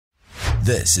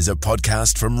This is a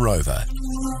podcast from Rover.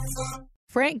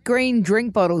 Frank Green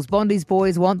drink bottles. Bondi's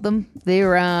boys want them.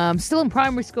 They're still in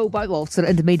primary school, well, sort of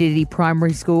intermediate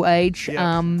primary school age.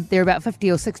 Yep. They're about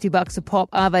 $50 or $60 a pop.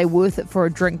 Are they worth it for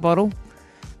a drink bottle?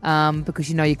 Because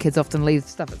you know your kids often leave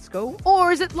stuff at school.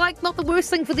 Or is it like not the worst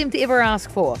thing for them to ever ask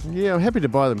for? Yeah, I'm happy to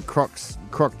buy them croc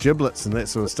giblets and that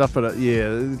sort of stuff, but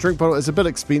the drink bottle is a bit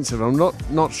expensive. I'm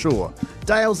not sure.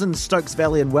 Dale's in Stokes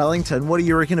Valley in Wellington. What do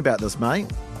you reckon about this, mate?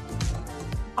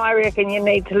 I reckon you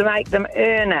need to make them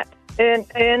earn it.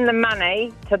 Earn the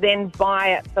money to then buy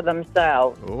it for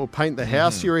themselves. Oh, paint the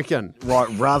house, you reckon? Right,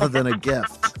 rather than a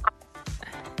gift.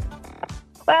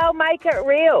 Well, make it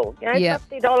real. You know, Yeah.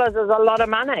 $50 is a lot of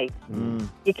money.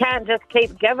 You can't just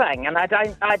keep giving. And I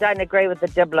don't agree with the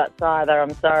giblets either.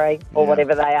 I'm sorry, or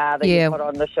whatever they are that Yeah. you put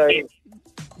on the shoes.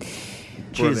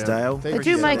 Cheers, Dale. They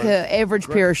do make an average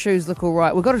pair of shoes look all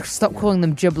right. We've got to stop calling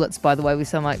them giblets, by the way. We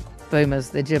sound like boomers.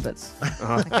 They're giblets.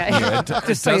 Okay. Yeah, it Just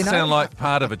does so you know. sound like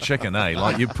part of a chicken, eh?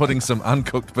 Like you're putting some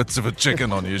uncooked bits of a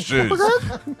chicken on your shoes.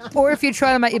 Or if you're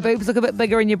trying to make your boobs look a bit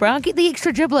bigger in your bra, get the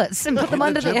extra giblets and put them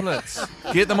under there. Giblets.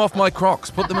 Get them off my Crocs.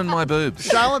 Put them in my boobs.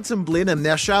 Charlotte's in Blenheim.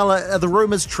 Now, Charlotte, are the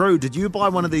rumours true? Did you buy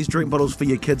one of these drink bottles for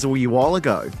your kids a wee while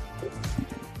ago?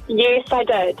 Yes, I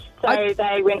did. So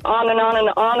they went on and on and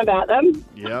on about them.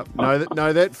 Yep.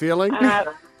 Know that feeling?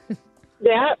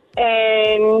 Yeah,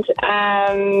 and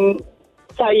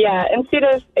so yeah, instead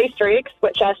of Easter eggs,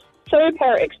 which are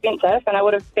super expensive, and I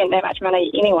would have spent that much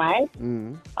money anyway,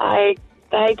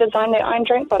 they designed their own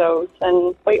drink bottles,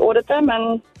 and we ordered them,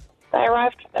 and they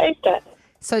arrived for Easter.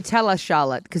 So tell us,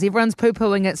 Charlotte, because everyone's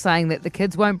poo-pooing it, saying that the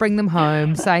kids won't bring them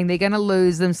home, saying they're going to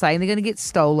lose them, saying they're going to get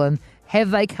stolen. Have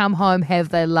they come home? Have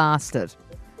they lasted?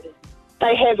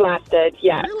 They have lasted,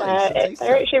 yeah. Really?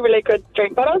 They're actually really good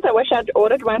drink bottles. I wish I'd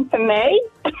ordered one for me.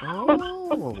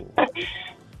 Oh.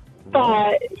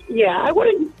 But yeah,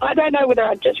 I don't know whether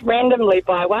I'd just randomly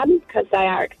buy one because they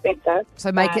are expensive.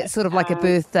 So make it sort of like a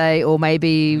birthday, or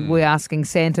maybe we're asking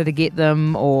Santa to get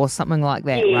them or something like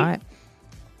that, Yeah. right?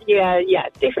 Yeah,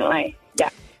 definitely. Yeah.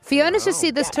 Fiona's just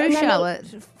said this too, And they're not-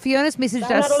 Charlotte. Fiona's messaged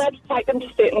They're us. not allowed to take them to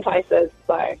certain places,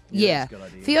 so Yeah.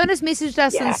 Fiona's messaged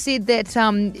us Yeah. and said that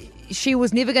she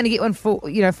was never going to get one for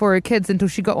her kids until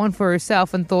she got one for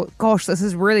herself and thought, gosh, this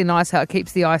is really nice how it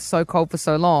keeps the ice so cold for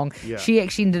so long. Yeah. She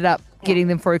actually ended up getting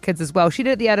them for her kids as well. She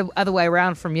did it the other way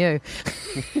around from you,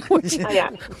 which yeah.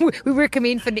 we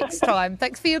recommend for next time.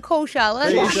 Thanks for your call,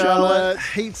 Charlotte. Thanks, Charlotte.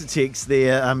 Heaps of texts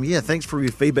there. Thanks for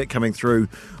your feedback coming through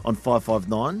on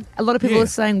 559. A lot of people are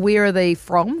saying, where are they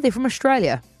from? They're from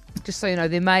Australia. Just so you know,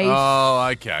 they're made... Oh,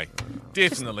 okay.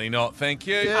 Definitely not, thank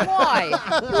you. Why?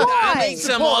 Why?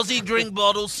 Some Aussie drink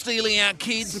bottles stealing our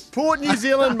kids. Port New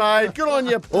Zealand, mate. Good on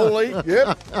you, Paulie.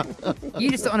 Yep.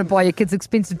 You just don't want to buy your kids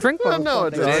expensive drink bottles. No, I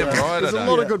don't. Damn right I There's a don't.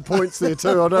 lot of good points there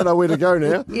too. I don't know where to go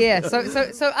now. Yeah,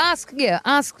 so ask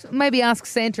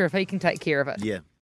Santa if he can take care of it. Yeah.